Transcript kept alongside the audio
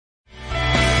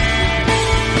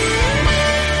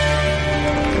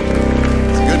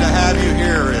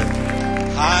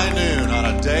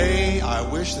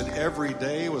wish that every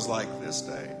day was like this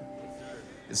day.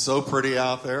 It's so pretty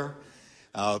out there.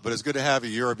 But it's good to have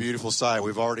you. You're a beautiful sight.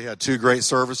 We've already had 2 great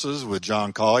services with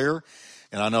Jon Colyer,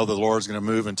 and I know the Lord's going to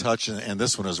move and touch in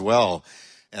this one as well.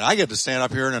 And I get to stand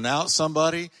up here and announce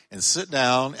somebody and sit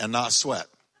down and not sweat.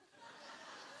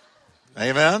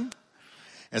 Amen?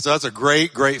 And so that's a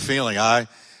great, great feeling. I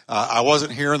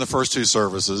wasn't here in the first 2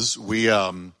 services.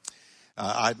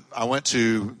 I went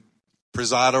to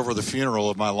preside over the funeral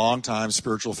of my longtime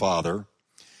spiritual father,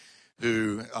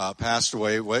 who passed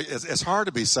away. It's hard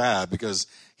to be sad because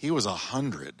he was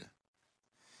 100.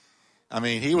 I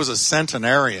mean, he was a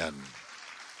centenarian.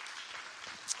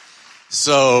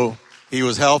 So he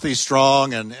was healthy,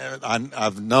 strong, and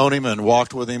I've known him and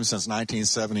walked with him since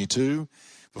 1972,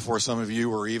 before some of you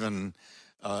were even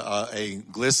a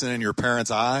glisten in your parents'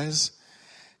 eyes.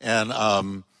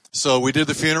 And so we did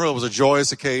the funeral. It was a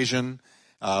joyous occasion.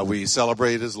 We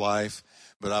celebrated his life,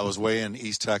 but I was way in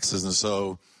East Texas, and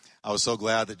so I was so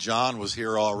glad that John was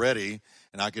here already,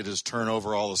 and I could just turn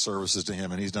over all the services to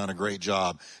him, and he's done a great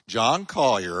job. Jon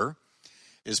Colyer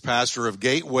is pastor of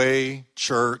Gateway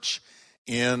Church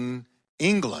in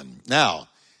England. Now,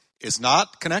 it's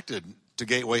not connected to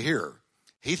Gateway here.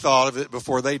 He thought of it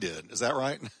before they did. Is that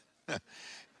right?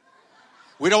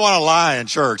 We don't want to lie in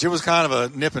church. It was kind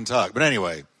of a nip and tuck, but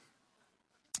anyway.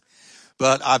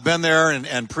 But I've been there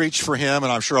and preached for him,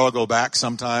 and I'm sure I'll go back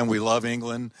sometime. We love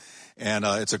England, and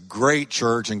it's a great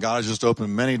church, and God has just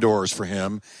opened many doors for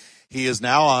him. He is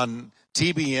now on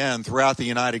TBN throughout the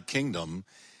United Kingdom,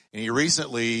 and he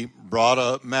recently brought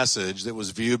a message that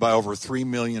was viewed by over 3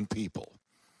 million people.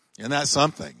 Isn't that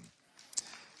something?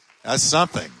 That's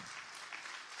something.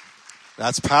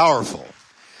 That's powerful.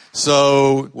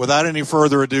 So without any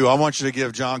further ado, I want you to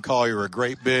give Jon Colyer a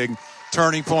great big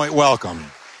Turning Point welcome.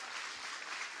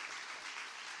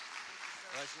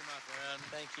 Bless you, my friend.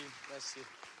 Thank you. Bless you.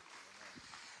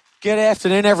 Good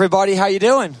afternoon, everybody. How you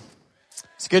doing?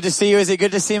 It's good to see you. Is it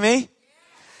good to see me?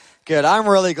 Good. I'm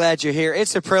really glad you're here.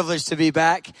 It's a privilege to be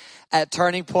back at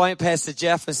Turning Point. Pastor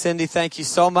Jeff and Cindy, thank you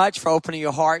so much for opening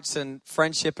your hearts and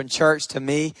friendship and church to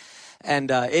me.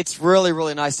 And it's really,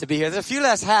 really nice to be here. There's a few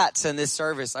less hats in this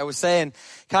service. I was saying,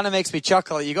 kind of makes me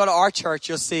chuckle. You go to our church,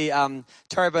 you'll see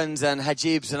turbans and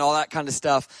hijabs and all that kind of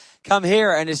stuff. Come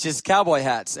here, and it's just cowboy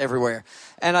hats everywhere.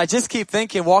 And I just keep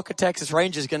thinking Walker, Texas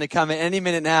Ranger is going to come in any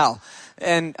minute now.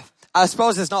 And I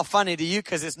suppose it's not funny to you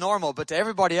because it's normal, but to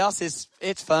everybody else,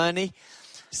 it's funny.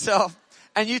 So,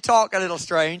 and you talk a little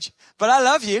strange, but I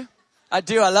love you. I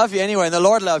do. I love you anyway, and the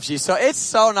Lord loves you. So it's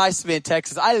so nice to be in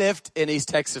Texas. I lived in East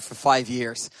Texas for 5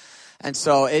 years, and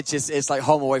so it's like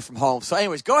home away from home. So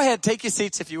anyways, go ahead, take your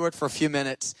seats if you would for a few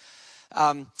minutes.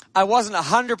 I wasn't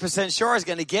 100% sure I was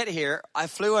going to get here. I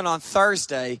flew in on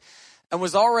Thursday and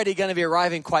was already going to be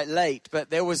arriving quite late,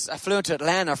 but I flew into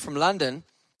Atlanta from London,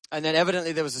 and then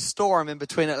evidently there was a storm in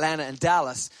between Atlanta and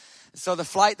Dallas. So the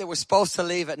flight that was supposed to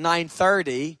leave at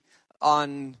 9:30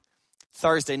 on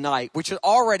Thursday night, which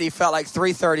already felt like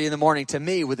 3:30 in the morning to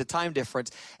me with the time difference,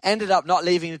 ended up not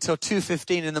leaving until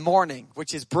 2:15 in the morning,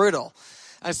 which is brutal.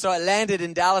 And so it landed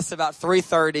in Dallas about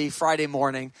 3:30 Friday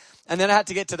morning. And then I had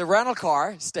to get to the rental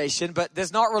car station, but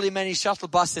there's not really many shuttle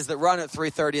buses that run at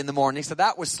 3:30 in the morning, so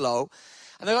that was slow.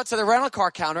 And I got to the rental car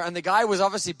counter, and the guy was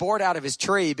obviously bored out of his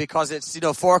tree because it's,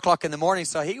 4 o'clock in the morning.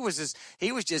 So he was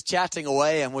just chatting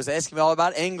away and was asking me all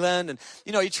about England. And,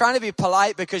 you're trying to be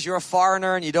polite because you're a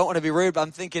foreigner and you don't want to be rude. But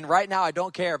I'm thinking right now I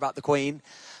don't care about the Queen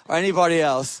or anybody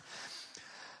else.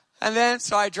 And then,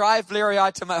 so I drive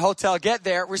bleary-eyed to my hotel, get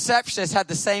there. Receptionist had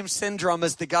the same syndrome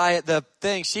as the guy at the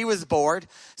thing. She was bored.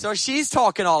 So she's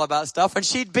talking all about stuff, and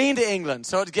she'd been to England.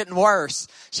 So it's getting worse.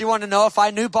 She wanted to know if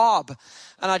I knew Bob.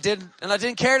 And I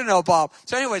didn't care to know Bob.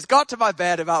 So anyways, got to my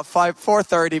bed about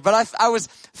 4:30, but I was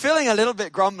feeling a little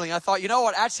bit grumbling. I thought, you know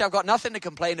what? Actually, I've got nothing to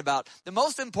complain about. The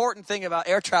most important thing about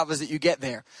air travel is that you get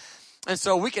there. And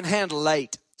so we can handle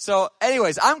late. So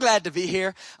anyways, I'm glad to be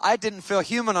here. I didn't feel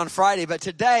human on Friday, but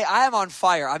today I am on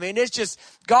fire. I mean, it's just,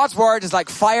 God's word is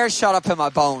like fire shut up in my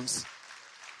bones.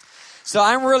 So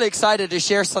I'm really excited to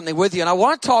share something with you. And I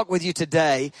want to talk with you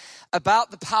today about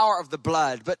the power of the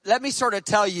blood. But let me sort of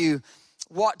tell you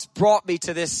what brought me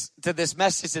to this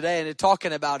message today and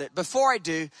talking about it. Before I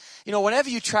do, whenever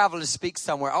you travel and speak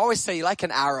somewhere, I always say you're like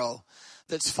an arrow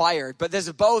that's fired, but there's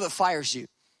a bow that fires you.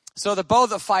 So the bow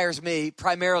that fires me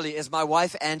primarily is my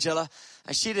wife, Angela.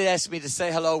 And she did ask me to say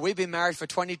hello. We've been married for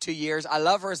 22 years. I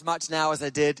love her as much now as I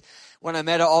did when I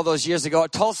met her all those years ago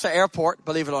at Tulsa Airport,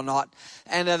 believe it or not.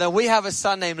 And then we have a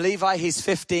son named Levi. He's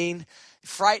 15.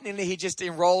 Frighteningly, he just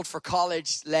enrolled for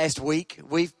college last week.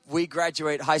 We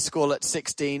graduate high school at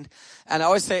 16. And I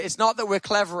always say, it's not that we're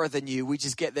cleverer than you. We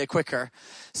just get there quicker.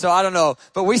 So I don't know.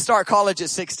 But we start college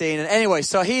at 16. And anyway,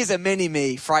 so he's a mini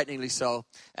me, frighteningly so.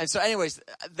 And so anyways,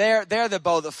 they're the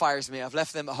bow that fires me. I've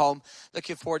left them at home.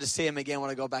 Looking forward to seeing them again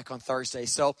when I go back on Thursday.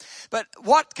 So, but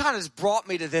what kind of has brought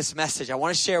me to this message I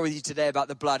want to share with you today about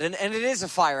the blood. And it is a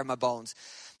fire in my bones.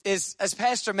 Is, as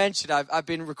Pastor mentioned, I've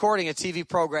been recording a TV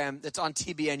program that's on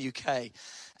TBN UK.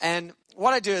 And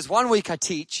what I do is 1 week I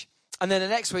teach, and then the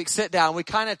next week sit down. We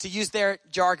kind of, to use their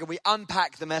jargon, we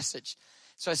unpack the message.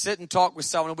 So I sit and talk with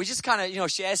someone, and we just kind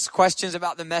of, she asks questions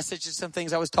about the message and some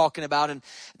things I was talking about. And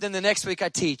then the next week I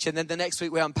teach, and then the next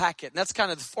week we unpack it. And that's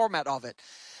kind of the format of it.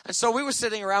 And so we were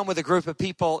sitting around with a group of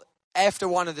people after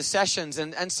one of the sessions,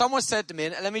 and someone said to me,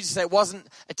 and let me just say, it wasn't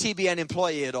a TBN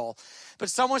employee at all, but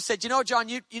someone said, John,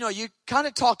 you kind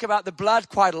of talk about the blood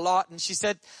quite a lot. And she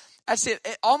said, actually,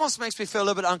 it almost makes me feel a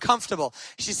little bit uncomfortable.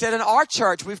 She said, in our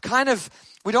church, we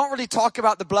don't really talk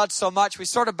about the blood so much. We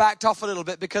sort of backed off a little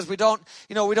bit because we don't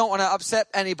want to upset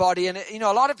anybody. And,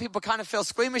 a lot of people kind of feel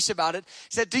squeamish about it.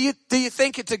 She said, do you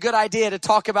think it's a good idea to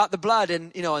talk about the blood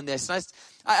in this? And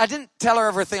I didn't tell her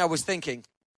everything I was thinking.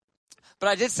 But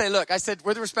I did say, look, I said,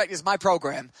 with respect, it's my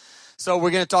program. So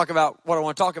we're going to talk about what I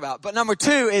want to talk about. But number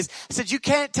two is, I said, you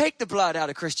can't take the blood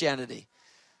out of Christianity.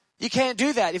 You can't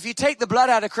do that. If you take the blood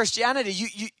out of Christianity,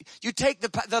 you take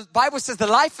the Bible says the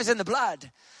life is in the blood.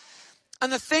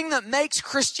 And the thing that makes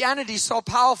Christianity so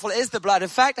powerful is the blood. In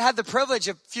fact, I had the privilege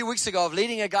a few weeks ago of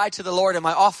leading a guy to the Lord in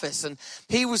my office. And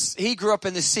he grew up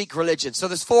in the Sikh religion. So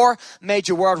there's 4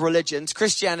 major world religions: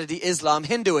 Christianity, Islam,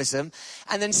 Hinduism,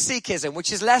 and then Sikhism,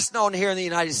 which is less known here in the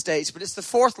United States, but it's the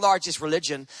 4th largest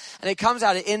religion. And it comes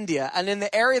out of India. And in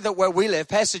the area where we live,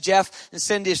 Pastor Jeff and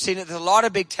Cindy have seen it, there's a lot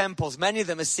of big temples. Many of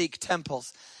them are Sikh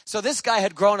temples. So this guy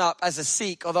had grown up as a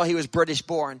Sikh, although he was British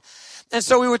born. And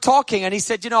so we were talking, and he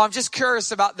said, I'm just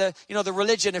curious about the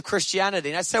religion of Christianity.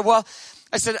 And I said,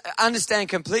 I understand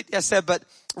completely. I said, but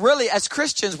really, as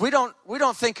Christians, we don't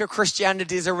think of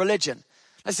Christianity as a religion.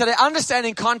 I said, I understand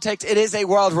in context, it is a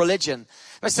world religion.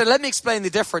 I said, let me explain the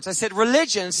difference. I said,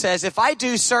 religion says if I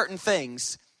do certain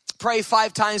things, pray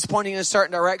 5 times pointing in a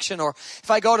certain direction, or if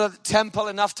I go to the temple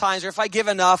enough times, or if I give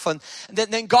enough, and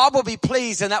then God will be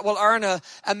pleased, and that will earn a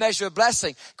measure of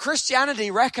blessing.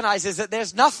 Christianity recognizes that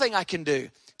there's nothing I can do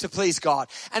to please God.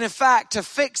 And in fact, to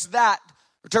fix that,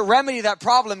 to remedy that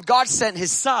problem, God sent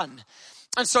his son.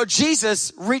 And so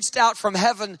Jesus reached out from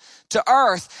heaven to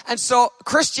earth. And so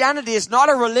Christianity is not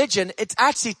a religion. It's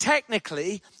actually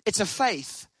technically, it's a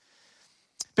faith.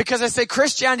 Because I say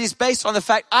Christianity is based on the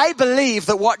fact I believe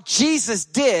that what Jesus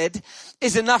did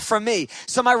is enough for me.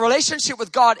 So my relationship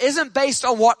with God isn't based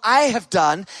on what I have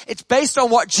done. It's based on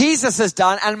what Jesus has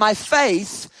done and my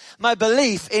faith, my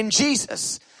belief in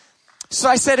Jesus. So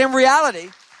I said, in reality,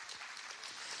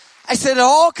 it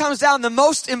all comes down, the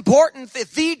most important,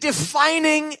 the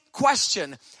defining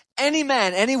question any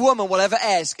man, any woman will ever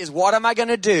ask is, what am I going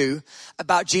to do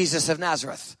about Jesus of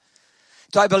Nazareth?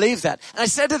 Do I believe that? And I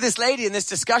said to this lady in this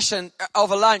discussion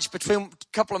over lunch between a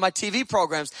couple of my TV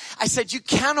programs, I said, you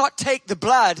cannot take the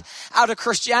blood out of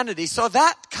Christianity. So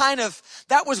that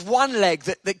was one leg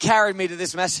that carried me to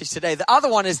this message today. The other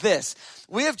one is this.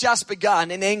 We have just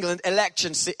begun in England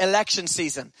election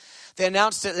season. They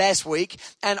announced it last week,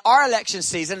 and our election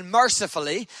season,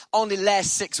 mercifully, only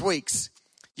lasts 6 weeks.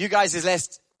 You guys is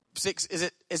last 6, is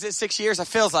it 6 years? It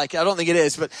feels like it. I don't think it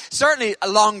is, but certainly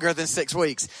longer than 6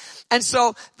 weeks. And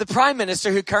so the Prime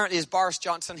Minister, who currently is Boris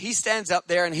Johnson, he stands up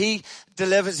there and he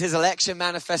delivers his election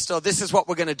manifesto. This is what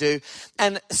we're going to do.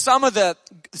 And some of the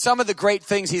great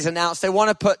things he's announced, they want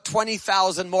to put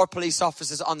 20,000 more police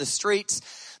officers on the streets.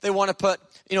 They want to put,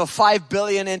 $5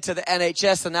 billion into the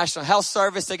NHS, the National Health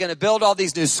Service. They're going to build all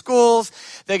these new schools.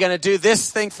 They're going to do this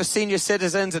thing for senior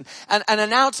citizens and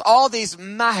announce all these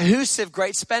massive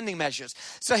great spending measures.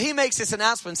 So he makes this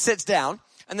announcement, sits down,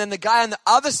 and then the guy on the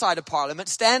other side of Parliament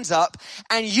stands up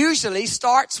and usually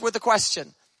starts with a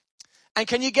question. And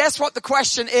can you guess what the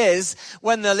question is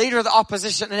when the leader of the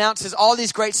opposition announces all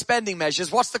these great spending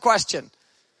measures? What's the question?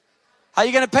 How are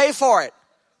you going to pay for it?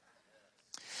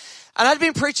 And I'd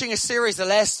been preaching a series the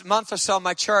last month or so in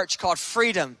my church called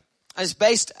Freedom. And it's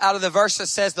based out of the verse that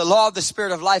says, the law of the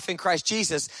Spirit of life in Christ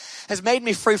Jesus has made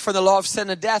me free from the law of sin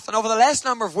and death. And over the last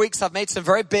number of weeks, I've made some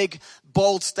very big,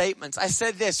 bold statements. I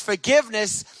said this: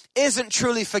 forgiveness isn't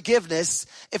truly forgiveness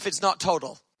if it's not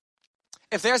total.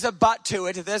 If there's a but to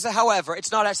it, if there's a however,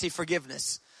 it's not actually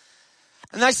forgiveness.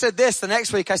 And I said this the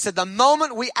next week. I said, the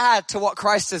moment we add to what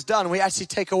Christ has done, we actually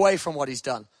take away from what he's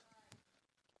done.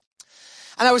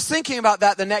 And I was thinking about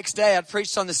that the next day. I'd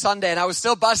preached on the Sunday, and I was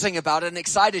still buzzing about it and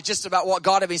excited just about what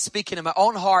God had been speaking in my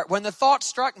own heart. When the thought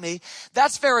struck me,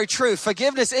 that's very true.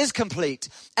 Forgiveness is complete,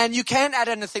 and you can't add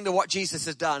anything to what Jesus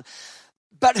has done.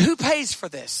 But who pays for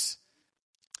this?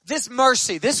 This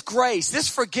mercy, this grace, this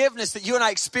forgiveness that you and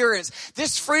I experience,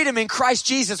 this freedom in Christ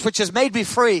Jesus, which has made me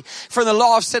free from the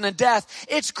law of sin and death.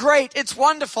 It's great. It's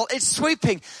wonderful. It's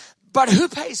sweeping. But who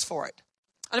pays for it?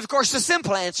 And of course, the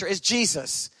simple answer is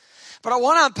Jesus. But I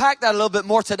want to unpack that a little bit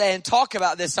more today and talk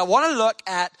about this. I want to look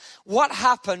at what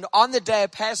happened on the day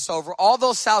of Passover all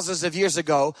those thousands of years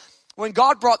ago when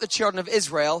God brought the children of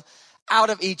Israel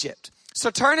out of Egypt. So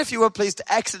turn, if you would please,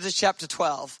 to Exodus chapter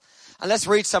 12. And let's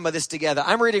read some of this together.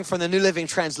 I'm reading from the New Living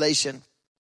Translation.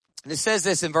 And it says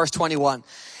this in verse 21.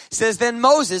 It says, Then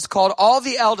Moses called all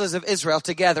the elders of Israel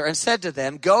together and said to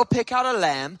them, Go pick out a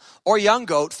lamb or young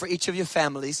goat for each of your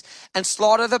families and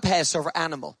slaughter the Passover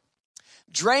animal.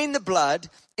 Drain the blood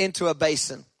into a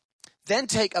basin. Then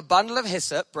take a bundle of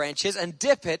hyssop branches and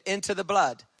dip it into the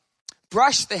blood.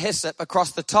 Brush the hyssop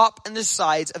across the top and the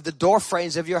sides of the door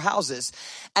frames of your houses.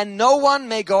 And no one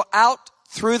may go out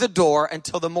through the door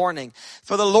until the morning.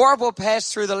 For the Lord will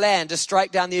pass through the land to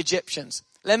strike down the Egyptians.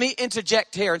 Let me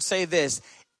interject here and say this.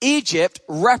 Egypt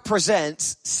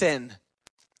represents sin.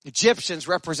 Egyptians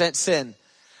represent sin.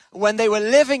 When they were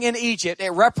living in Egypt,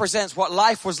 it represents what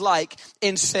life was like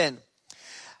in sin.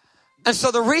 And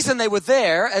so the reason they were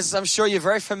there, as I'm sure you're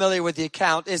very familiar with the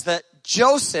account, is that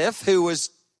Joseph, who was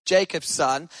Jacob's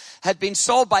son, had been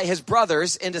sold by his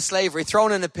brothers into slavery,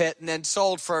 thrown in a pit, and then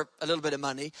sold for a little bit of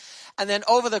money. And then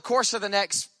over the course of the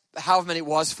next, however many it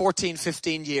was, 14,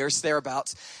 15 years,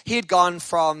 thereabouts, he had gone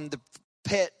from the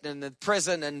pit and the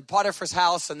prison and Potiphar's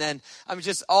house, and then,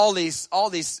 just all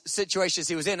these situations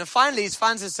he was in. And finally, he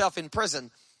finds himself in prison.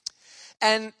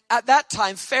 And at that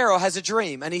time, Pharaoh has a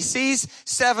dream, and he sees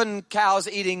seven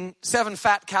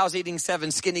fat cows eating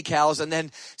 7 skinny cows, and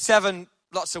then 7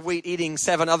 lots of wheat eating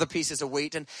 7 other pieces of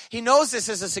wheat. And he knows this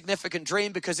is a significant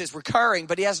dream because it's recurring,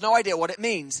 but he has no idea what it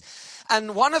means.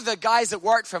 And one of the guys that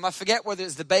worked for him, I forget whether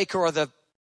it's the baker or the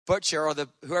butcher or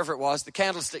whoever it was, the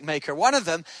candlestick maker, one of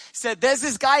them said, there's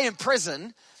this guy in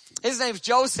prison. His name's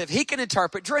Joseph. He can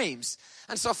interpret dreams.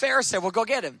 And so Pharaoh said, well, go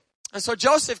get him. And so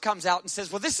Joseph comes out and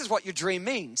says, well, this is what your dream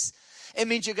means. It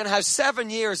means you're going to have 7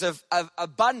 years of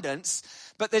abundance,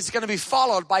 but it's going to be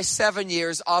followed by 7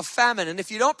 years of famine. And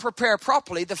if you don't prepare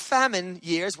properly, the famine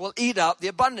years will eat up the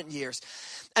abundant years.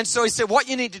 And so he said, what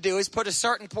you need to do is put a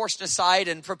certain portion aside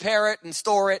and prepare it and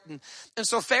store it. And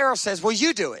so Pharaoh says, well,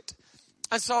 you do it.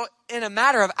 And so in a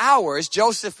matter of hours,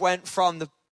 Joseph went from the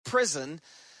prison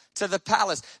to the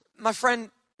palace. My friend,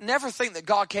 never think that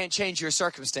God can't change your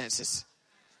circumstances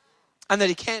and that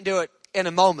he can't do it in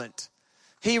a moment.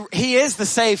 He is the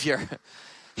Savior.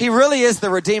 He really is the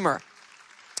Redeemer.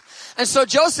 And so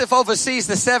Joseph oversees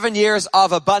the 7 years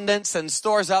of abundance and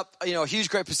stores up, a huge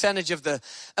great percentage of the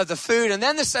food. And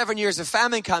then the 7 years of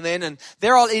famine come in, and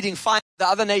they're all eating fine. The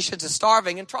other nations are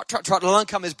starving, and trot, along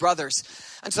come his brothers.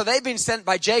 And so they've been sent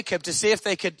by Jacob to see if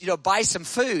they could, buy some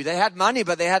food. They had money,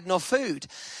 but they had no food.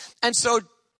 And so,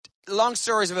 long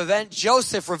stories of events,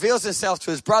 Joseph reveals himself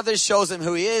to his brothers, shows them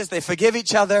who he is. They forgive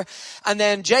each other. And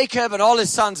then Jacob and all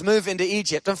his sons move into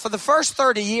Egypt. And for the first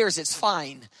 30 years, it's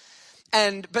fine.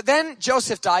 But then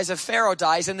Joseph dies, and Pharaoh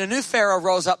dies, and a new Pharaoh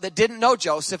rose up that didn't know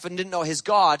Joseph and didn't know his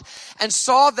God, and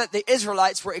saw that the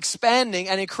Israelites were expanding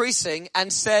and increasing,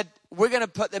 and said, we're going to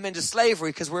put them into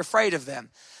slavery because we're afraid of them.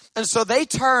 And so they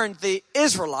turned the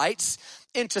Israelites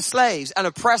into slaves and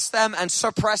oppressed them and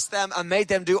suppressed them and made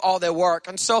them do all their work.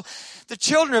 And so the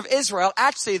children of Israel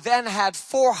actually then had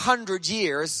 400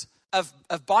 years of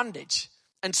bondage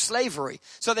and slavery.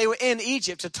 So they were in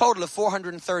Egypt a total of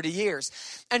 430 years.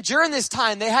 And during this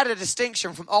time, they had a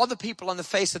distinction from all the people on the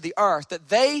face of the earth that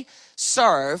they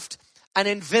served an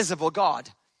invisible God.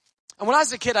 And when I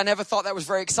was a kid, I never thought that was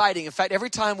very exciting. In fact,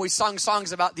 every time we sung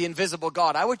songs about the invisible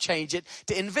God, I would change it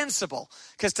to invincible.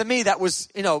 Because to me, that was,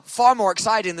 far more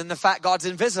exciting than the fact God's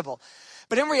invisible.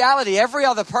 But in reality, every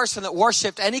other person that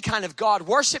worshiped any kind of God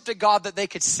worshiped a God that they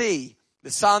could see. The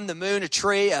sun, the moon, a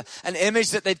tree, an image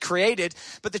that they'd created.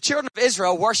 But the children of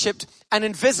Israel worshipped an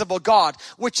invisible God,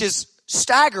 which is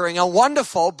staggering and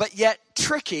wonderful, but yet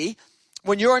tricky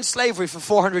when you're in slavery for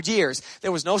 400 years.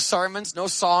 There was no sermons, no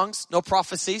songs, no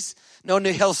prophecies, no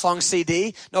new Hillsong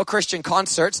CD, no Christian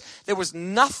concerts. There was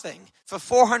nothing for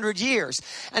 400 years.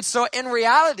 And so in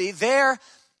reality, their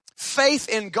faith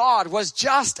in God was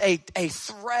just a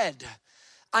thread.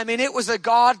 I mean, it was a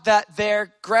God that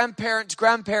their grandparents,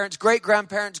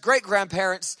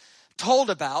 great-grandparents told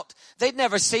about. They'd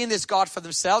never seen this God for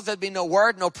themselves. There'd been no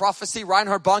word, no prophecy.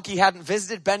 Reinhard Bonnke hadn't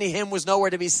visited. Benny Hinn was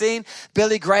nowhere to be seen.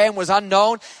 Billy Graham was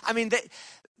unknown. I mean,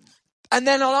 and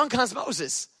then along comes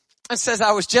Moses and says,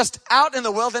 I was just out in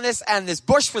the wilderness and this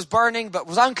bush was burning but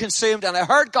was unconsumed. And I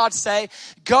heard God say,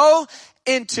 go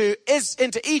into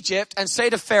Egypt and say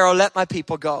to Pharaoh, let my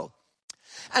people go.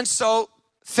 And so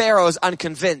Pharaoh is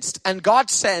unconvinced, and God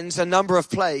sends a number of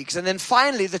plagues. And then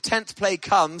finally the 10th plague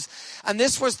comes, and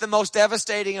this was the most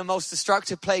devastating and most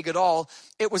destructive plague at all.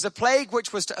 It was a plague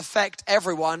which was to affect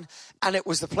everyone, and it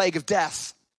was the plague of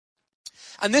death.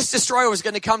 And this destroyer was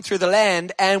going to come through the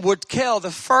land and would kill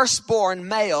the firstborn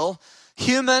male,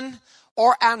 human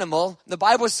or animal. The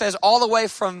Bible says all the way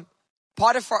from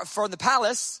Potiphar, from the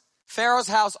palace, Pharaoh's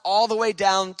house, all the way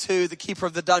down to the keeper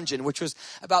of the dungeon, which was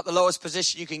about the lowest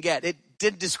position you can get. It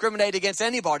didn't discriminate against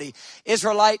anybody,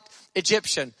 Israelite,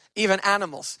 Egyptian, even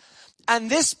animals.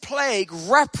 And this plague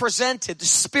represented the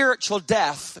spiritual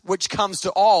death which comes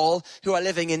to all who are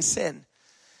living in sin.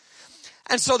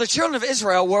 And so the children of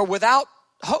Israel were without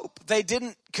hope. They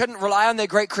couldn't rely on their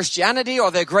great Christianity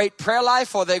or their great prayer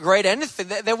life or their great anything.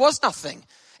 There was nothing.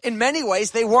 In many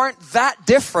ways, they weren't that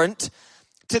different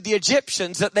to the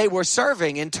Egyptians that they were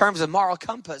serving in terms of moral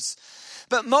compass.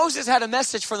 But Moses had a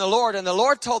message from the Lord, and the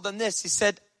Lord told them this. He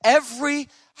said, every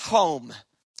home,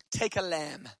 take a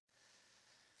lamb.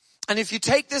 And if you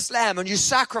take this lamb and you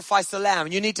sacrifice the lamb,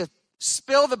 and you need to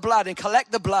spill the blood and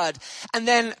collect the blood and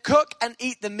then cook and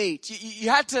eat the meat.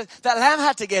 That lamb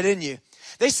had to get in you.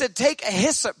 They said, take a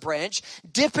hyssop branch,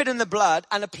 dip it in the blood,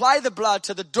 and apply the blood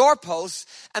to the doorposts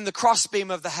and the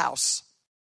crossbeam of the house.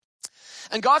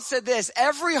 And God said this,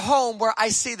 every home where I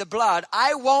see the blood,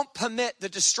 I won't permit the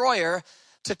destroyer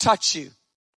to touch you.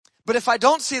 But if I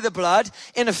don't see the blood,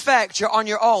 in effect, you're on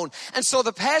your own. And so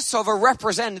the Passover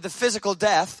represented the physical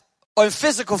death, or in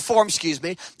physical form,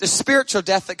 the spiritual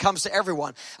death that comes to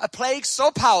everyone. A plague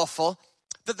so powerful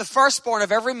that the firstborn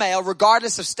of every male,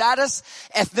 regardless of status,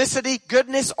 ethnicity,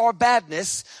 goodness, or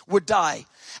badness, would die.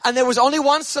 And there was only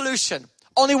one solution,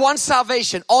 only one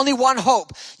salvation, only one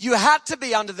hope. You had to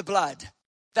be under the blood.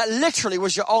 That literally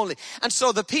was your only. And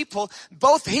so the people,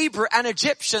 both Hebrew and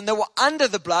Egyptian, that were under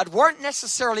the blood weren't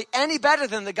necessarily any better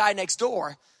than the guy next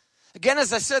door. Again,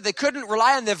 as I said, they couldn't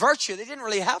rely on their virtue. They didn't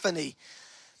really have any.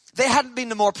 They hadn't been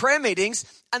to more prayer meetings,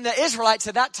 and the Israelites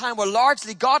at that time were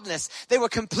largely godless. They were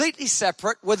completely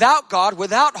separate, without God,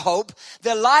 without hope.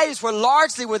 Their lives were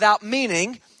largely without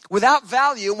meaning, without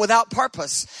value, and without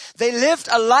purpose. They lived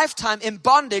a lifetime in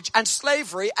bondage and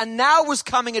slavery, and now was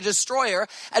coming a destroyer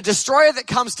that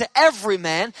comes to every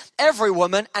man, every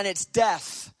woman, and it's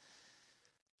death.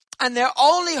 And their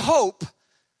only hope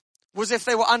was if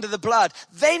they were under the blood.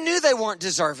 They knew they weren't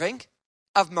deserving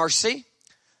of mercy.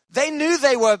 They knew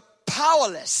they were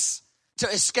powerless to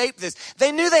escape this.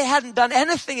 They knew they hadn't done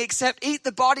anything except eat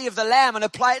the body of the lamb and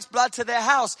apply its blood to their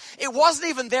house. It wasn't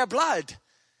even their blood.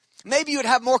 Maybe you would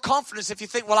have more confidence if you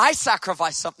think, well, I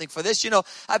sacrificed something for this.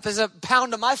 There's a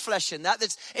pound of my flesh in that.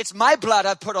 It's my blood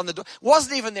I put on the door. It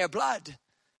wasn't even their blood.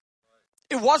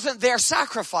 It wasn't their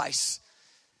sacrifice.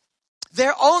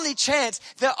 Their only chance,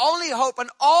 their only hope, and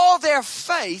all their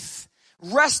faith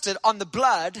rested on the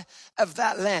blood of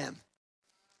that lamb.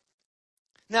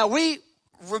 Now, we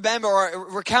remember or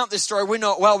recount this story. We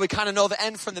know it well. We kind of know the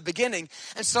end from the beginning.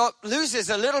 And so it loses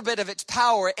a little bit of its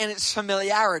power and its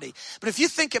familiarity. But if you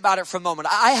think about it for a moment,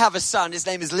 I have a son. His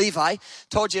name is Levi.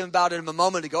 Told you about him a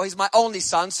moment ago. He's my only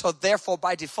son. So therefore,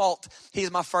 by default, he's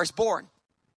my firstborn.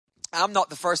 I'm not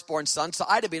the firstborn son, so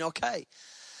I'd have been okay.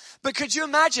 But could you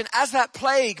imagine, as that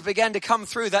plague began to come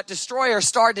through, that destroyer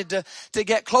started to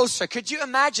get closer? Could you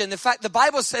imagine the fact the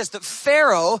Bible says that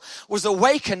Pharaoh was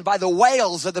awakened by the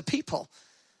wails of the people?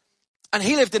 And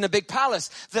he lived in a big palace.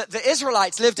 The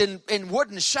Israelites lived in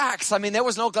wooden shacks. I mean, there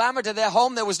was no glamour to their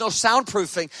home. There was no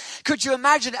soundproofing. Could you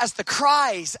imagine as the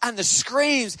cries and the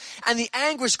screams and the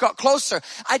anguish got closer?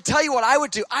 I'd tell you what I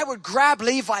would do. I would grab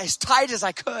Levi as tight as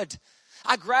I could.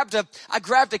 I grabbed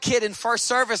a kid in first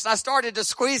service and I started to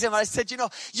squeeze him. And I said,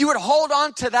 you would hold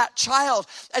on to that child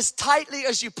as tightly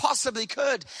as you possibly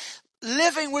could,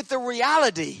 living with the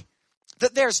reality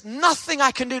that there's nothing I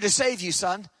can do to save you,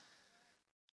 son.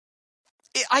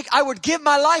 I would give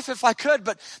my life if I could,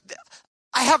 but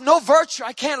I have no virtue.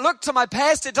 I can't look to my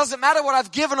past. It doesn't matter what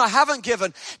I've given or haven't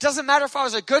given. It doesn't matter if I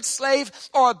was a good slave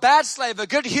or a bad slave, a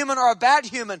good human or a bad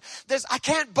human. I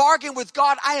can't bargain with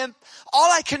God.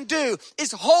 All I can do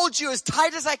is hold you as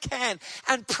tight as I can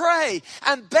and pray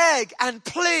and beg and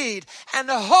plead and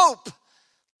hope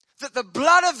that the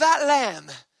blood of that lamb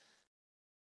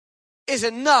is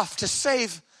enough to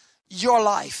save your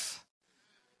life.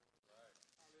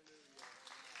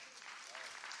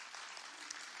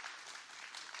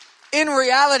 In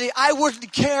reality, I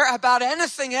wouldn't care about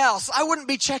anything else. I wouldn't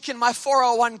be checking my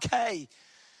 401k.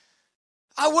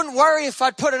 I wouldn't worry if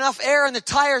I'd put enough air in the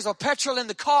tires or petrol in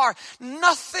the car.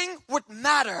 Nothing would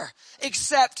matter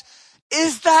except,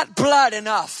 is that blood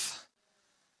enough?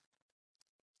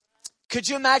 Could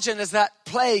you imagine as that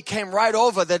plague came right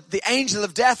over, the angel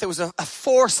of death, it was a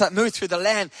force that moved through the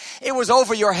land. It was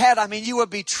over your head. I mean, you would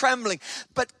be trembling.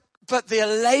 But the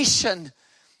elation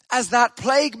as that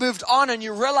plague moved on and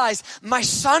you realize my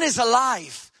son is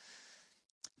alive.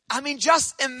 I mean,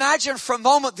 just imagine for a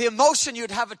moment the emotion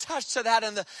you'd have attached to that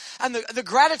and the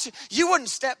gratitude. You wouldn't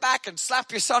step back and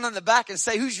slap your son on the back and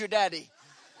say, who's your daddy?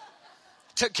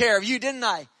 Took care of you, didn't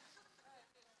I?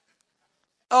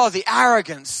 Oh, the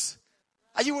arrogance.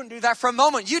 You wouldn't do that for a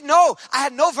moment. You'd know I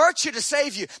had no virtue to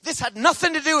save you. This had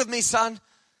nothing to do with me, son.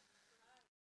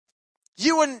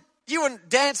 You wouldn't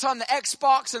dance on the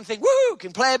Xbox and think, woo,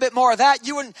 can play a bit more of that.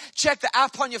 You wouldn't check the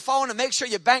app on your phone and make sure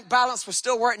your bank balance was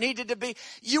still where it needed to be.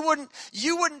 You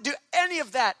wouldn't do any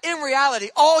of that. In reality,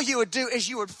 all you would do is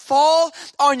you would fall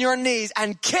on your knees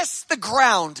and kiss the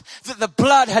ground that the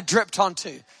blood had dripped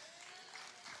onto.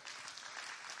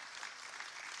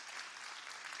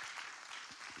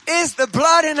 Is the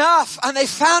blood enough? And they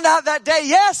found out that day,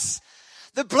 yes,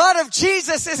 the blood of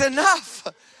Jesus is enough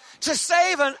to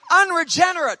save an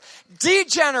unregenerate,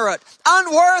 degenerate,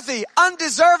 unworthy,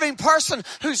 undeserving person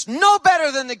who's no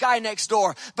better than the guy next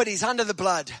door, but he's under the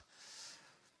blood.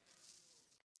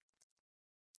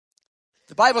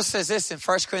 The Bible says this in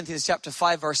 1 Corinthians chapter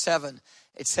 5, verse 7.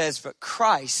 It says, but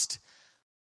Christ,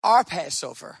 our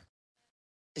Passover,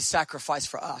 is sacrificed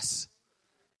for us.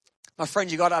 My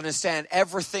friend, you got to understand,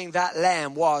 everything that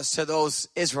lamb was to those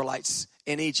Israelites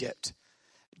in Egypt,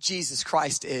 Jesus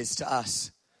Christ is to us.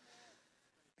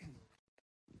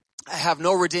 I have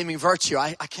no redeeming virtue.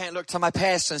 I can't look to my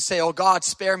past and say, oh God,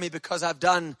 spare me because I've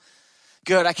done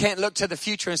good. I can't look to the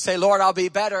future and say, Lord, I'll be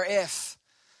better if.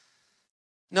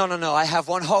 No. I have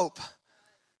one hope.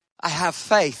 I have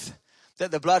faith that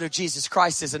the blood of Jesus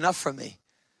Christ is enough for me.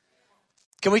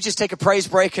 Can we just take a praise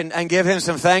break and give him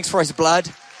some thanks for his blood?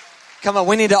 Come on,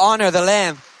 we need to honor the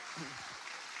Lamb.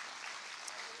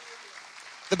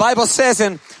 The Bible says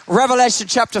in Revelation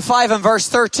chapter 5 and verse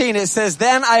 13, it says,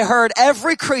 then I heard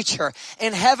every creature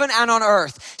in heaven and on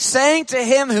earth saying to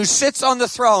him who sits on the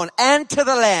throne and to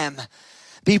the Lamb,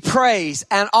 be praise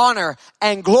and honor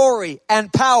and glory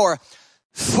and power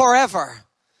forever.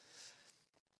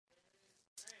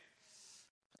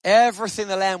 Everything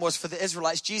the Lamb was for the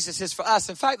Israelites, Jesus is for us.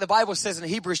 In fact, the Bible says in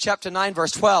Hebrews chapter 9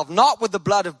 verse 12, not with the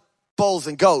blood of bulls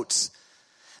and goats,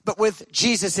 but with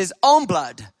Jesus' own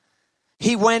blood.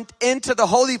 He went into the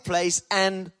holy place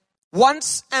and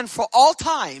once and for all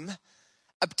time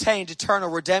obtained eternal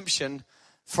redemption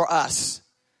for us.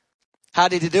 How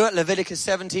did he do it? Leviticus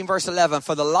 17 verse 11,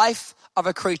 for the life of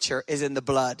a creature is in the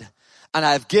blood, and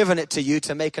I have given it to you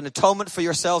to make an atonement for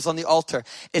yourselves on the altar.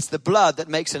 It's the blood that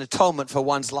makes an atonement for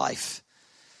one's life.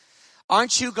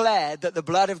 Aren't you glad that the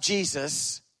blood of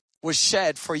Jesus was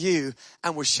shed for you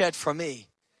and was shed for me?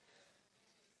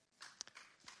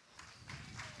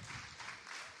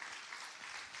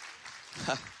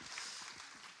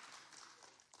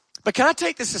 But can I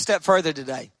take this a step further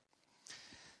today?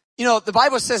 You know, the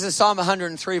Bible says in Psalm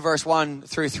 103 verse 1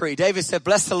 through 3, David said,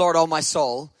 bless the Lord, all my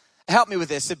soul. Help me with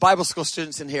this. The Bible school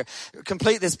students in here,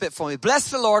 complete this bit for me.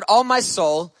 Bless the Lord, all my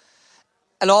soul,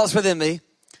 and all that's within me.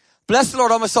 Bless the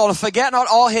Lord, all my soul, and forget not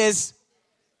all his.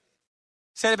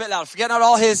 Say it a bit loud. Forget not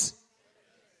all his.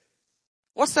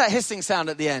 What's that hissing sound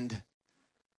at the end?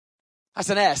 That's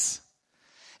an S.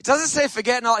 It doesn't say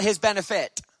forget not his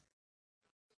benefit.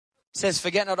 It says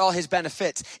forget not all his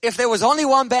benefits. If there was only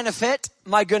one benefit,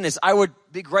 my goodness, I would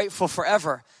be grateful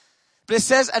forever. But it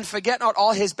says, and forget not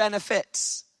all his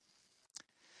benefits.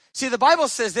 See, the Bible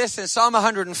says this in Psalm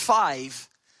 105,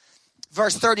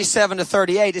 verse 37 to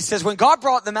 38. It says, when God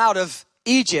brought them out of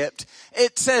Egypt,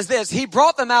 it says this, he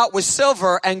brought them out with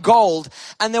silver and gold,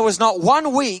 and there was not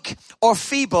one weak or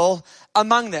feeble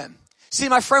among them. See,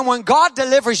 my friend, when God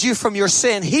delivers you from your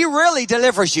sin, he really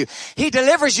delivers you. He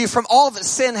delivers you from all that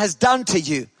sin has done to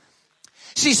you.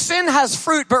 See, sin has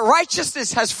fruit, but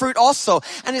righteousness has fruit also.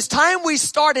 And it's time we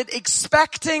started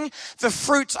expecting the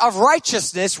fruits of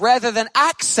righteousness rather than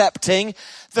accepting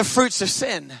the fruits of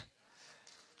sin.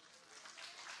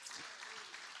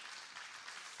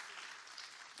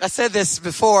 I said this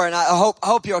before, and I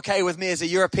hope you're okay with me as a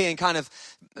European kind of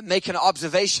making an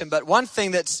observation. But one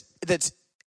thing that's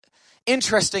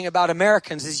interesting about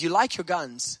Americans is you like your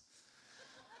guns.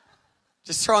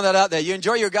 Just throwing that out there. You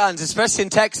enjoy your guns, especially in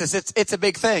Texas. It's a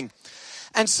big thing.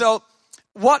 And so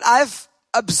what I've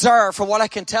observe, from what I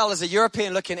can tell as a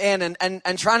European looking in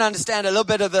and trying to understand a little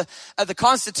bit of the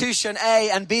Constitution, A,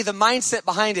 and B, the mindset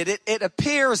behind it, it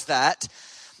appears that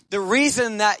the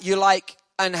reason that you like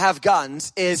and have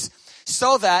guns is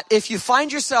so that if you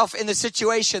find yourself in the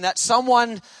situation that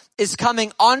someone is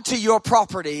coming onto your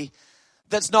property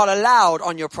that's not allowed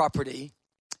on your property,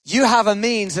 you have a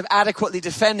means of adequately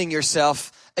defending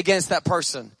yourself against that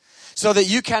person so that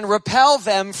you can repel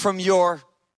them from your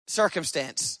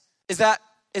circumstance. Is that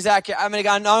accurate? I mean,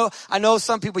 I know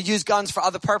some people use guns for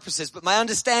other purposes, but my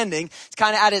understanding, it's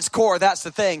kind of at its core, that's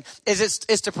the thing, is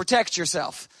to protect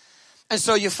yourself. And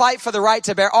so you fight for the right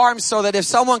to bear arms so that if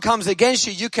someone comes against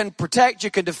you, you can protect, you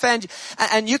can defend,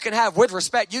 and you can have, with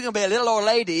respect, you can be a little old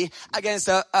lady against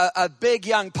a big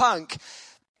young punk.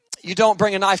 You don't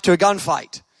bring a knife to a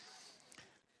gunfight.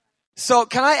 So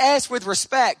can I ask with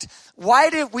respect, why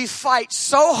did we fight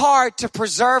so hard to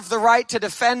preserve the right to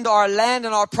defend our land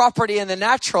and our property in the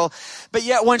natural, but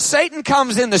yet when Satan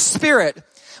comes in the spirit,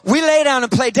 we lay down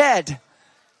and play dead?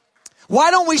 Why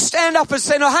don't we stand up and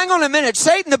say, no, hang on a minute,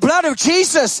 Satan, the blood of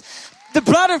Jesus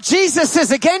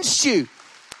is against you.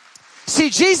 See,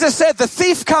 Jesus said the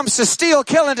thief comes to steal,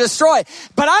 kill, and destroy,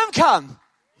 but I'm come.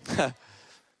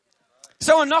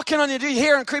 Someone knocking on your door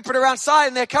here and creeping around side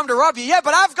and they come to rob you. Yeah,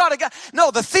 but I've got a gun. No,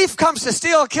 the thief comes to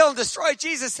steal, kill, and destroy.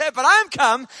 Jesus said, but I'm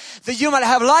come that you might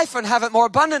have life and have it more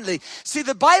abundantly. See,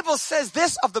 the Bible says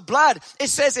this of the blood. It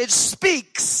says it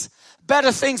speaks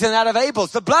better things than that of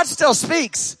Abel's. The blood still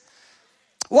speaks.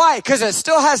 Why? Because it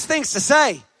still has things to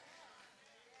say.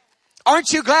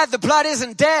 Aren't you glad the blood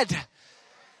isn't dead?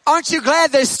 Aren't you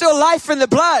glad there's still life in the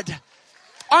blood?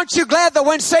 Aren't you glad that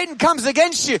when Satan comes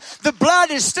against you, the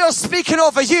blood is still speaking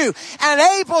over you? And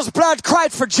Abel's blood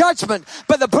cried for judgment,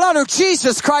 but the blood of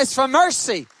Jesus cries for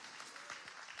mercy.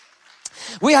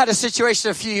 We had a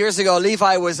situation a few years ago.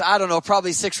 Levi was, I don't know,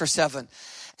 probably 6 or 7.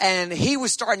 And he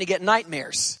was starting to get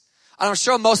nightmares. And I'm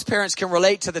sure most parents can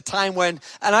relate to the time when,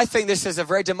 and I think this is a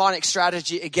very demonic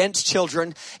strategy against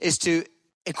children, is to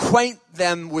acquaint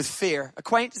them with fear.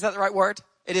 Acquaint, is that the right word?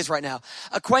 It is right now.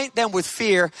 Acquaint them with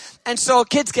fear. And so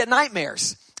kids get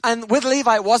nightmares. And with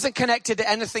Levi, it wasn't connected to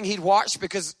anything he'd watched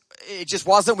because it just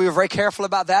wasn't. We were very careful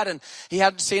about that. And he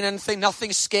hadn't seen anything.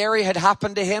 Nothing scary had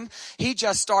happened to him. He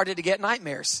just started to get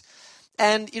nightmares.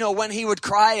 And, when he would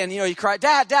cry and, he cried,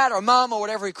 Dad, or Mom, or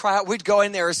whatever he cried out, we'd go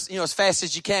in there as fast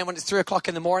as you can when it's 3:00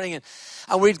 in the morning.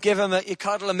 And we'd give him a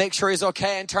cuddle and make sure he's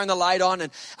okay and turn the light on.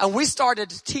 And we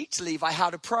started to teach Levi how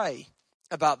to pray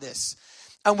about this.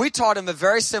 And we taught him a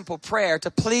very simple prayer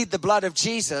to plead the blood of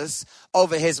Jesus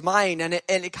over his mind. And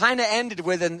it kind of ended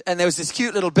with, and there was this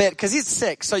cute little bit, because he's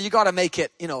sick. So you got to make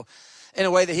it, in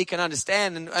a way that he can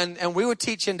understand. And we would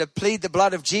teach him to plead the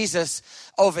blood of Jesus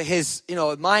over his,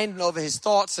 mind and over his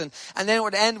thoughts. And then it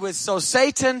would end with, so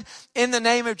Satan, in the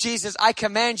name of Jesus, I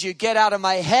command you, get out of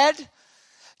my head,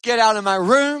 get out of my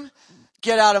room,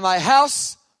 get out of my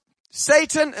house.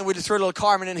 Satan, and we just threw a little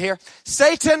Carmen in here.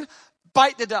 Satan,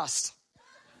 bite the dust.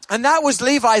 And that was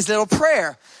Levi's little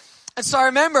prayer. And so I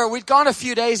remember we'd gone a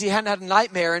few days, he hadn't had a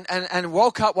nightmare and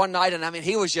woke up one night and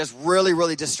he was just really,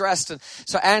 really distressed. And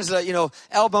so Angela,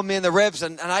 elbowed me in the ribs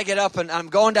and I get up and I'm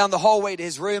going down the hallway to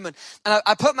his room and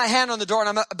I put my hand on the door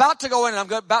and I'm about to go in and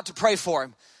I'm about to pray for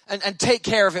him and take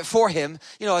care of it for him,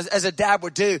 as a dad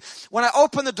would do. When I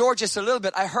opened the door just a little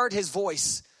bit, I heard his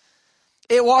voice.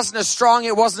 It wasn't as strong,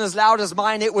 it wasn't as loud as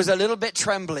mine, it was a little bit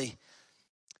trembly.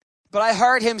 But I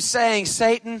heard him saying,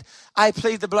 Satan, I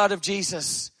plead the blood of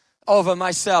Jesus over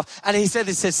myself. And he said,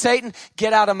 Satan,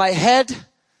 get out of my head.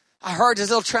 I heard his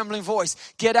little trembling voice.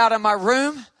 Get out of my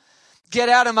room. Get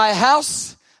out of my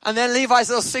house. And then Levi's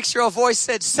little 6-year-old voice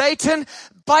said, Satan,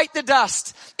 bite the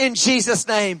dust in Jesus'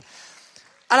 name.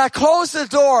 And I closed the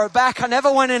door back. I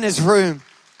never went in his room.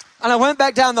 And I went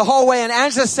back down the hallway and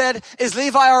Angela said, is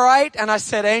Levi all right? And I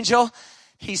said, Angel,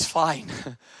 he's fine.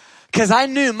 Because I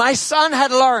knew my son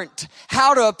had learned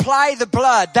how to apply the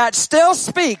blood that still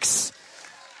speaks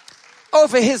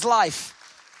over his life.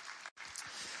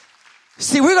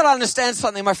 See, we've got to understand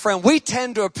something, my friend. We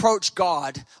tend to approach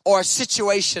God or a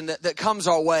situation that comes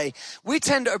our way. We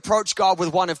tend to approach God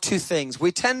with one of two things.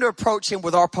 We tend to approach him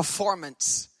with our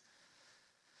performance.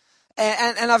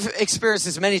 And I've experienced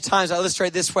this many times. I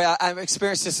illustrate this way. I've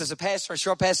experienced this as a pastor. I'm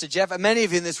sure Pastor Jeff and many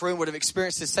of you in this room would have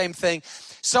experienced the same thing.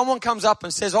 Someone comes up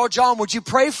and says, oh, John, would you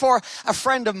pray for a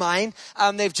friend of mine?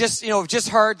 They've just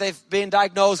heard they've been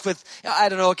diagnosed with,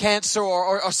 cancer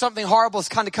or something horrible has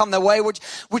kind of come their way.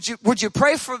 Would you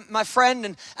pray for my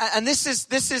friend? And this is,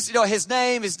 his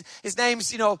name, his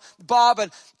name's, Bob.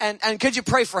 And could you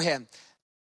pray for him?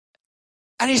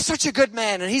 And he's such a good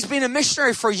man, and he's been a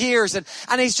missionary for years, and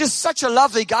he's just such a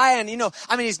lovely guy, and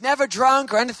he's never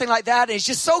drunk or anything like that, and he's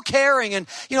just so caring, and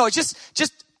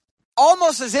just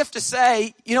almost as if to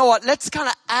say, you know what, let's kind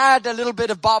of add a little bit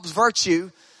of Bob's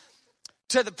virtue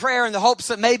to the prayer in the hopes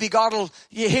that maybe God will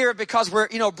hear it because we're,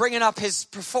 bringing up his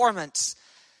performance.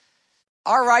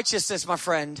 Our righteousness, my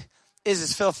friend, is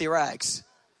as filthy rags.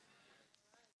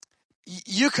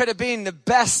 You could have been the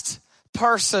best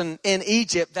person in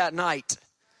Egypt that night.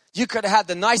 You could have had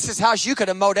the nicest house. You could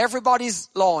have mowed everybody's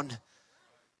lawn.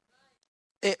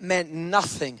 It meant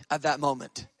nothing at that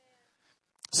moment.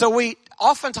 So we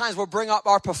oftentimes will bring up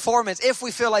our performance if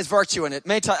we feel there's virtue in it.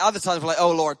 Other times we're like,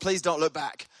 oh Lord, please don't look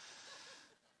back.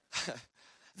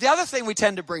 The other thing we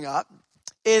tend to bring up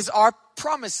is our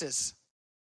promises.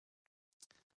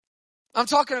 I'm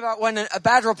talking about when a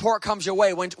bad report comes your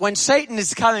way, when Satan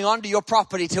is coming onto your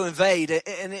property to invade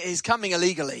and he's coming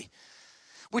illegally.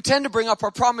 We tend to bring up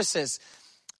our promises.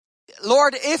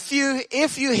 Lord, if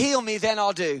you heal me, then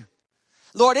I'll do.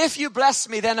 Lord, if you bless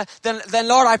me, then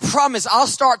Lord, I promise I'll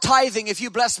start tithing if you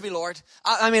bless me, Lord.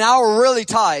 I'll really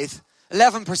tithe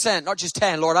 11%, not just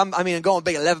 10, Lord. I'm going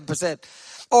big, 11%.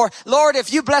 Or Lord,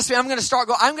 if you bless me, I'm going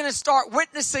to start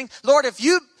witnessing. Lord, if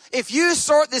you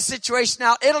sort this situation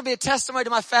out, it'll be a testimony to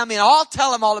my family, and I'll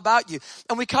tell them all about you.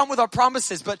 And we come with our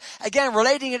promises. But again,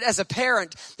 relating it as a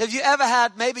parent, have you ever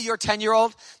had, maybe your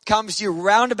 10-year-old comes to you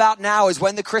round about now is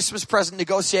when the Christmas present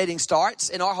negotiating starts,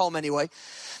 in our home anyway.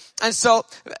 And so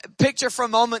picture for a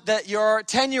moment that your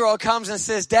 10-year-old comes and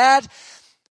says, Dad,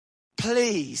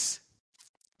 please,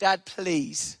 can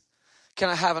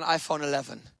I have an iPhone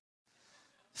 11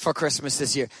 for Christmas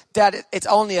this year? Dad, it's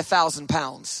only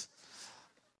 £1,000.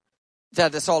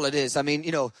 Dad, that's all it is.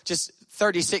 Just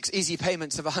 36 easy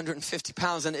payments of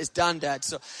 £150 and it's done, Dad.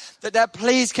 So, Dad,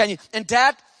 please, can you? And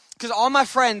Dad, because all my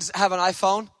friends have an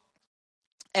iPhone,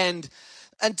 and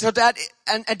so Dad,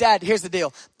 and Dad, here's the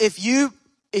deal. If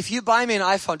you buy me an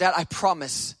iPhone, Dad, I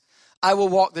promise I will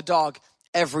walk the dog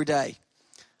every day.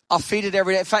 I'll feed it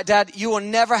every day. In fact, Dad, you will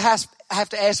never have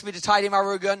to ask me to tidy my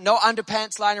room again. No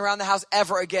underpants lying around the house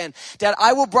ever again. Dad,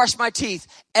 I will brush my teeth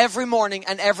every morning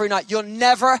and every night. You'll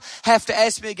never have to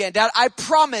ask me again. Dad, I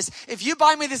promise if you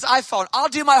buy me this iPhone, I'll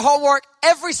do my homework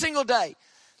every single day.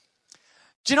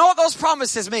 Do you know what those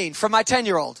promises mean for my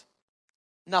 10-year-old?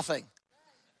 Nothing.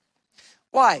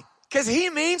 Why? Because he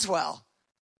means well,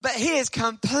 but he is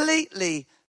completely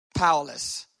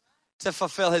powerless to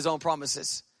fulfill his own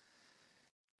promises.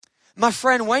 My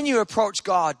friend, when you approach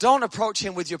God, don't approach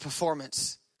him with your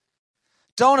performance.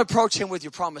 Don't approach him with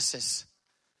your promises.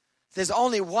 There's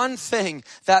only one thing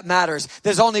that matters.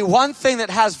 There's only one thing that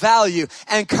has value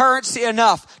and currency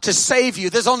enough to save you.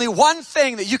 There's only one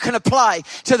thing that you can apply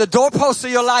to the doorpost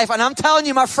of your life. And I'm telling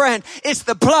you, my friend, it's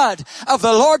the blood of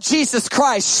the Lord Jesus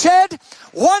Christ, shed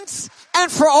once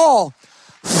and for all,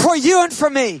 for you and for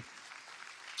me.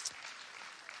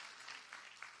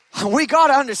 We got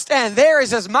to understand there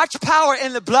is as much power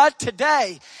in the blood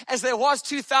today as there was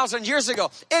 2,000 years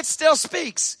ago. It still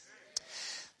speaks.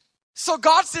 So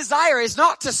God's desire is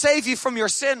not to save you from your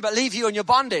sin, but leave you in your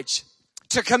bondage.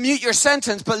 To commute your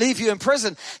sentence, but leave you in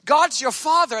prison. God's your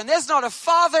father, and there's not a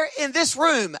father in this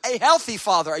room, a healthy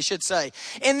father, I should say,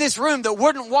 in this room that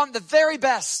wouldn't want the very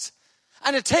best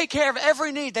and to take care of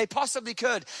every need they possibly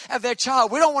could of their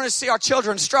child. We don't want to see our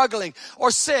children struggling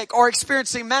or sick or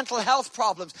experiencing mental health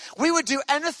problems. We would do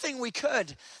anything we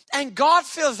could. And God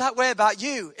feels that way about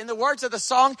you. In the words of the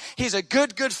song, he's a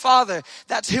good, good father.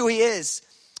 That's who he is.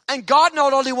 And God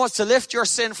not only wants to lift your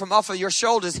sin from off of your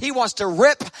shoulders, he wants to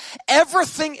rip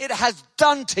everything it has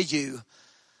done to you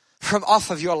from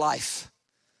off of your life.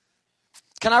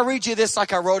 Can I read you this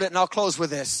like I wrote it, and I'll close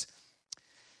with this.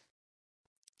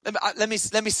 Let me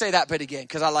say that bit again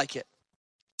because I like it.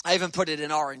 I even put it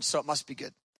in orange, so it must be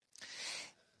good.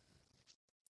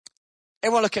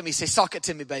 Everyone look at me, say, sock it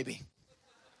to me, baby.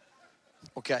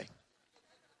 Okay.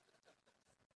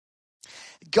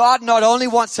 God not only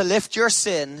wants to lift your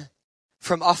sin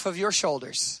from off of your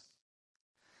shoulders,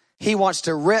 he wants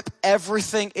to rip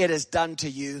everything it has done to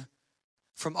you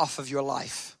from off of your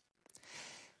life.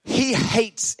 He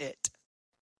hates it.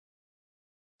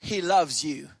 He loves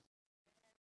you.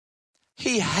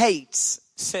 He hates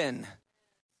sin.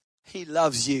 He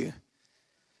loves you.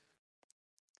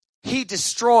 He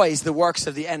destroys the works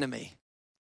of the enemy.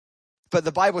 But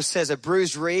the Bible says a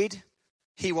bruised reed,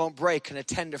 he won't break, and a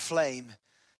tender flame,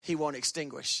 he won't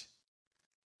extinguish.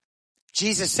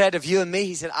 Jesus said of you and me,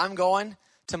 he said, I'm going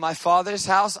to my Father's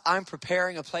house. I'm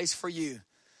preparing a place for you,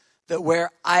 that where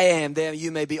I am, there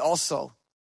you may be also.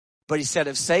 But he said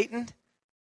of Satan,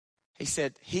 he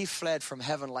said, he fled from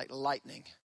heaven like lightning.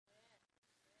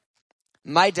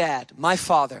 My dad, my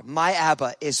father, my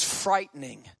Abba is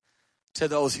frightening to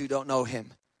those who don't know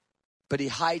him. But he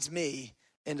hides me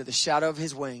into the shadow of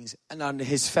his wings, and under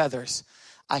his feathers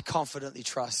I confidently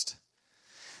trust.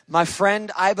 My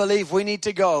friend, I believe we need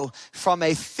to go from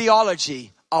a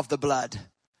theology of the blood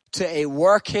to a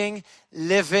working,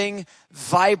 living,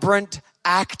 vibrant,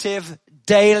 active,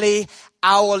 daily,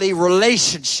 hourly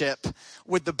relationship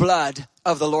with the blood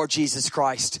of the Lord Jesus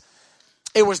Christ.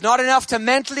 It was not enough to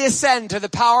mentally ascend to the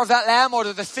power of that lamb or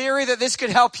to the theory that this could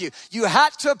help you. You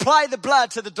had to apply the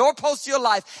blood to the doorpost of your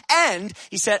life, and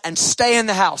he said, and stay in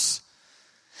the house.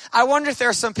 I wonder if there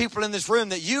are some people in this room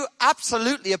that you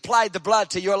absolutely applied the blood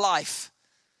to your life,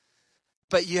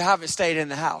 but you haven't stayed in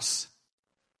the house.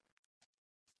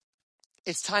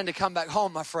 It's time to come back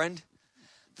home, my friend.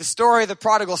 The story of the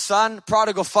prodigal son,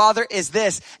 prodigal father is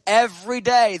this. Every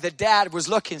day the dad was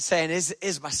looking, saying,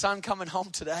 is my son coming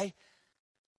home today?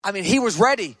 I mean, he was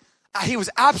ready. He was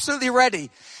absolutely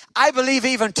ready. I believe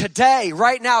even today,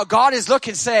 right now, God is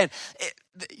looking, saying,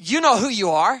 you know who you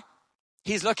are.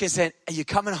 He's looking, saying, are you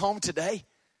coming home today?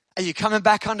 Are you coming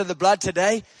back under the blood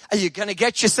today? Are you going to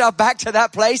get yourself back to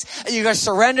that place? Are you going to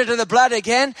surrender to the blood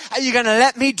again? Are you going to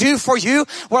let me do for you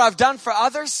what I've done for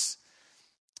others?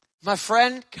 My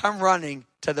friend, come running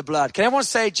to the blood. Can everyone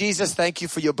say, Jesus, thank you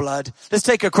for your blood? Let's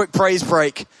take a quick praise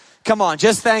break. Come on,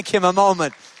 just thank him a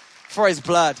moment for his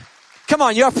blood. Come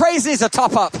on, your praise needs a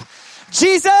top up.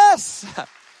 Jesus,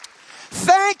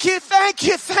 thank you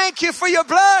for your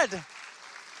blood.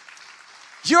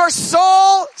 Your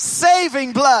soul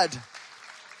saving blood.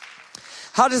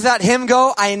 How does that hymn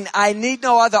go? I need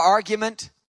no other argument.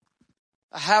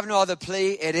 I have no other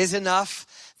plea. It is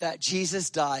enough that Jesus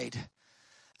died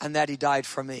and that he died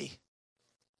for me.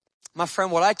 My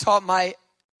friend, what I taught my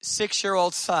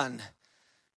 6-year-old son,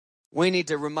 we need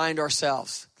to remind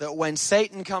ourselves that when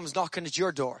Satan comes knocking at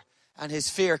your door and his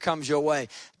fear comes your way,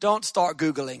 don't start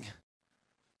Googling.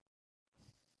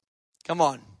 Come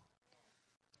on.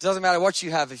 It doesn't matter what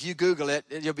you have. If you Google it,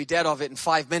 you'll be dead of it in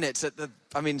 5 minutes.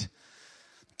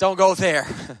 Don't go there.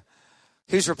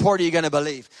 Whose report are you going to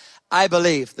believe? I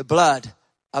believe the blood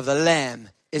of the Lamb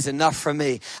is enough for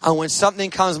me. And when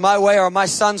something comes my way or my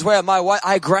son's way or my wife,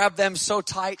 I grab them so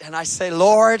tight and I say,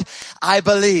 Lord, I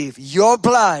believe your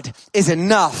blood is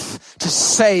enough to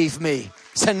save me.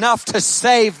 It's enough to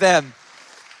save them.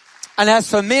 And as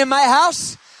for me and my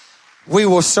house, we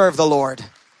will serve the Lord.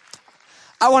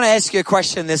 I want to ask you a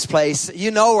question in this place.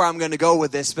 You know where I'm going to go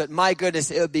with this, but my goodness,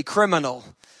 it would be criminal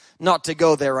not to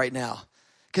go there right now.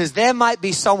 Because there might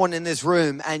be someone in this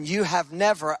room and you have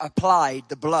never applied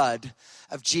the blood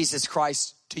of Jesus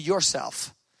Christ to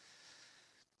yourself.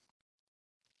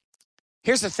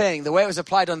 Here's the thing. The way it was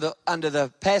applied under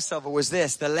the Passover was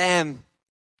this. The lamb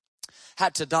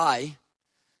had to die.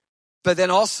 But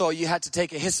then also you had to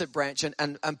take a hyssop branch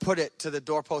and put it to the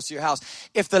doorpost of your house.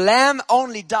 If the lamb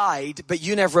only died, but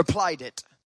you never applied it,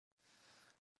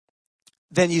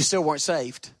 then you still weren't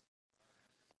saved.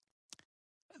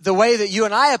 The way that you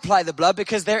and I apply the blood,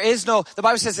 because the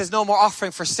Bible says there's no more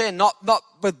offering for sin, not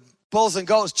with bulls and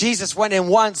goats. Jesus went in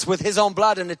once with his own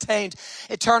blood and attained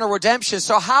eternal redemption.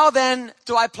 So how then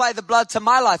do I apply the blood to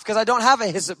my life? Because I don't have a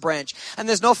hyssop branch and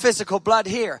there's no physical blood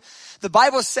here. The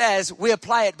Bible says we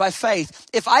apply it by faith.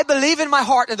 If I believe in my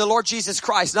heart in the Lord Jesus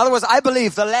Christ, in other words, I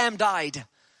believe the Lamb died,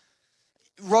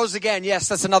 rose again. Yes,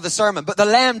 that's another sermon, but the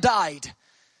Lamb died.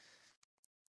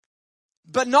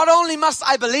 But not only must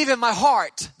I believe in my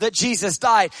heart that Jesus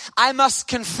died, I must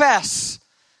confess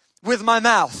with my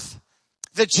mouth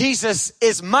that Jesus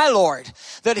is my Lord,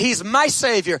 that he's my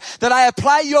Savior, that I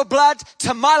apply your blood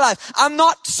to my life. I'm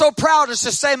not so proud as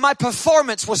to say my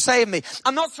performance will save me.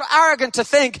 I'm not so arrogant to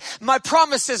think my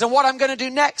promises and what I'm going to do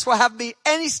next will have me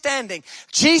any standing.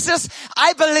 Jesus,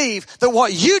 I believe that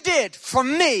what you did for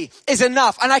me is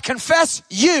enough. And I confess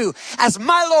you as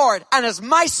my Lord and as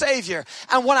my Savior.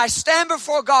 And when I stand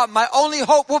before God, my only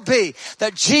hope will be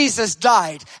that Jesus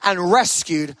died and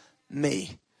rescued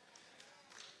me.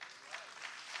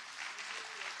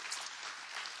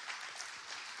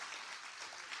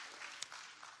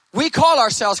 We call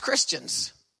ourselves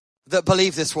Christians that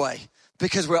believe this way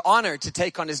because we're honored to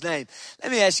take on his name.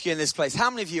 Let me ask you in this place, how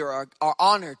many of you are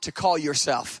honored to call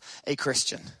yourself a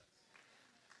Christian?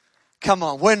 Come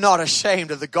on, we're not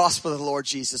ashamed of the gospel of the Lord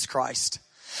Jesus Christ.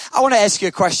 I want to ask you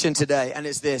a question today, and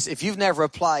it's this. If you've never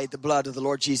applied the blood of the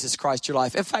Lord Jesus Christ to your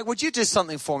life, in fact, would you do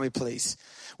something for me, please?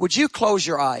 Would you close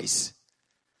your eyes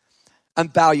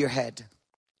and bow your head?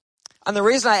 And the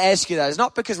reason I ask you that is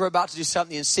not because we're about to do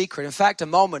something in secret. In fact, in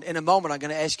a moment, I'm going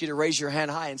to ask you to raise your hand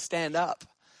high and stand up.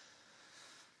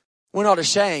 We're not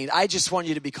ashamed. I just want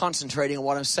you to be concentrating on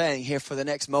what I'm saying here for the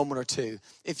next moment or two.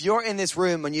 If you're in this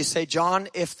room and you say, John,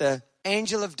 if the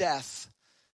angel of death,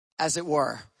 as it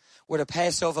were to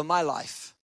pass over my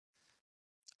life,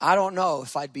 I don't know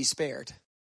if I'd be spared.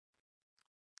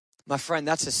 My friend,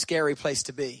 that's a scary place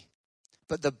to be.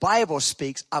 But the Bible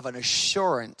speaks of an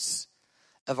assurance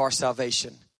of our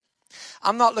salvation.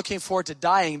 I'm not looking forward to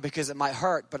dying because it might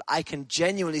hurt, but I can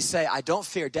genuinely say I don't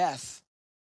fear death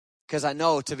because I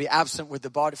know to be absent with the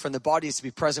body from the body is to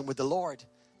be present with the Lord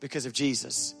because of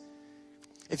Jesus.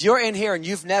 If you're in here and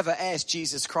you've never asked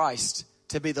Jesus Christ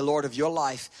to be the Lord of your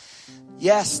life,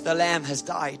 yes, the Lamb has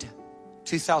died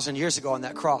 2,000 years ago on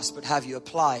that cross, but have you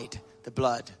applied the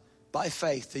blood by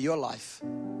faith to your life?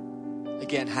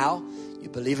 Again, how? You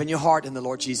believe in your heart in the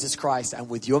Lord Jesus Christ, and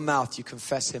with your mouth you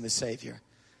confess him as Savior.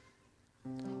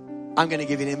 I'm going to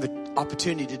give you an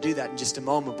opportunity to do that in just a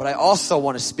moment, but I also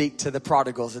want to speak to the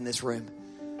prodigals in this room.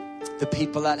 The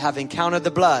people that have encountered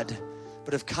the blood,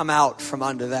 but have come out from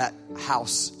under that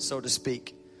house, so to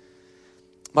speak.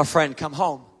 My friend, come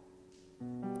home.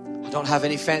 I don't have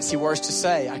any fancy words to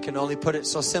say. I can only put it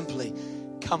so simply.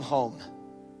 Come home.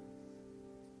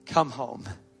 Come home.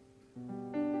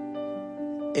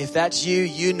 If that's you,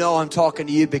 you know I'm talking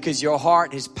to you because your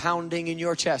heart is pounding in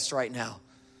your chest right now.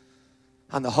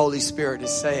 And the Holy Spirit is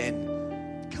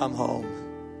saying, come home.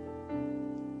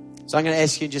 So I'm going to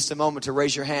ask you in just a moment to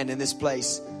raise your hand in this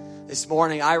place. This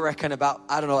morning, I reckon about,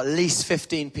 at least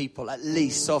 15 people, at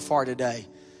least so far today,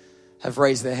 have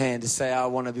raised their hand to say, I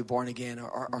want to be born again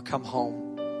or come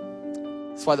home.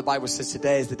 That's why the Bible says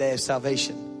today is the day of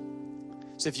salvation.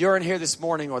 So if you're in here this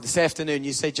morning or this afternoon,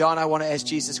 you say, John, I want to ask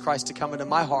Jesus Christ to come into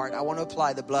my heart. I want to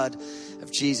apply the blood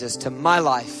of Jesus to my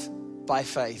life by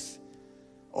faith.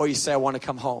 Or you say, I want to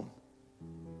come home.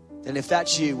 And if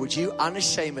that's you, would you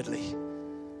unashamedly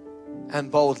and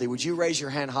boldly, would you raise your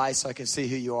hand high so I can see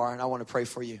who you are? And I want to pray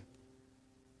for you.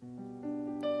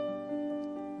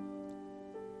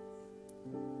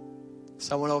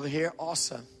 Someone over here?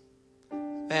 Awesome.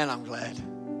 Man, I'm glad.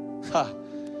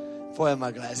 Boy, am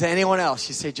I glad. Is there anyone else?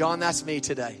 You say, John, that's me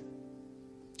today.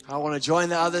 I want to join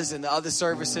the others in the other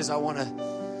services. I want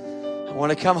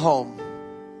to come home.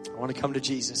 I want to come to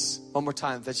Jesus. One more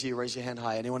time, if that's you, raise your hand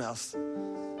high. Anyone else?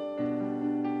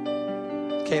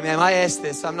 Okay, ma'am, I asked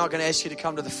this. I'm not going to ask you to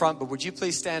come to the front, but would you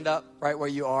please stand up right where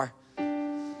you are?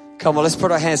 Come on, let's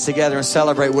put our hands together and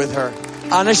celebrate with her.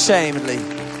 Unashamedly.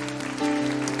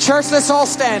 Church, let's all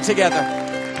stand together.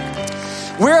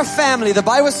 We're a family. The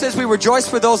Bible says we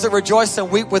rejoice with those that rejoice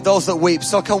and weep with those that weep.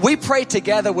 So can we pray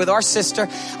together with our sister?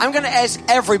 I'm going to ask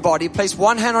everybody, place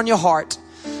one hand on your heart.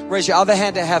 Raise your other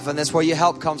hand to heaven. That's where your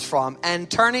help comes from. And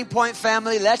Turning Point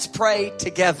family, let's pray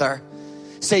together.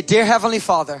 Say, dear Heavenly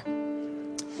Father,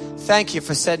 thank you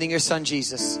for sending your son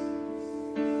Jesus.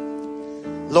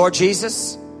 Lord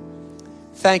Jesus,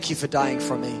 thank you for dying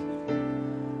for me.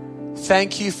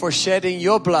 Thank you for shedding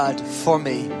your blood for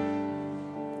me.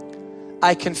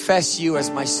 I confess you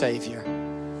as my Savior.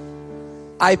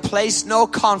 I place no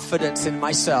confidence in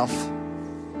myself.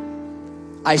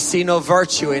 I see no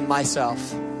virtue in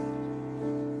myself.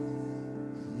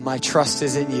 My trust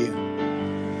is in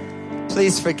you.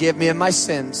 Please forgive me of my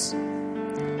sins.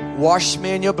 Wash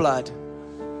me in your blood.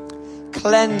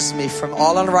 Cleanse me from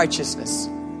all unrighteousness.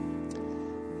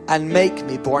 And make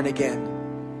me born again.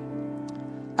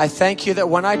 I thank you that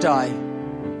when I die,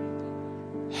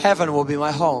 heaven will be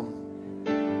my home.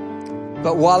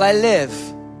 But while I live,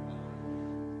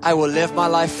 I will live my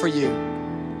life for you.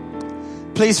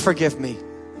 Please forgive me.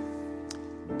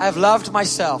 I've loved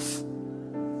myself.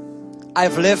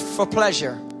 I've lived for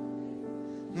pleasure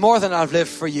more than I've lived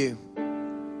for you.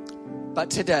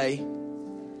 But today,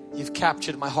 you've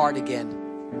captured my heart again.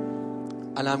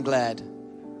 And I'm glad.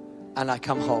 And I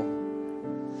come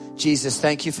home. Jesus,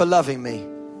 thank you for loving me.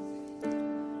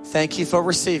 Thank you for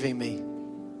receiving me.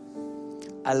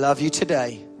 I love you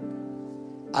today.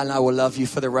 And I will love you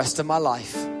for the rest of my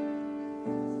life.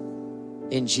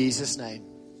 In Jesus' name.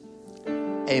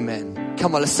 Amen.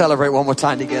 Come on, let's celebrate one more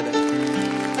time together.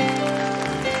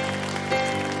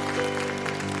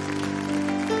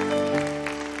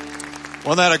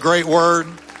 Wasn't that a great word?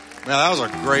 Man, that was a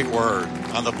great word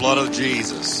on the blood of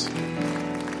Jesus.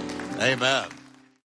 Amen.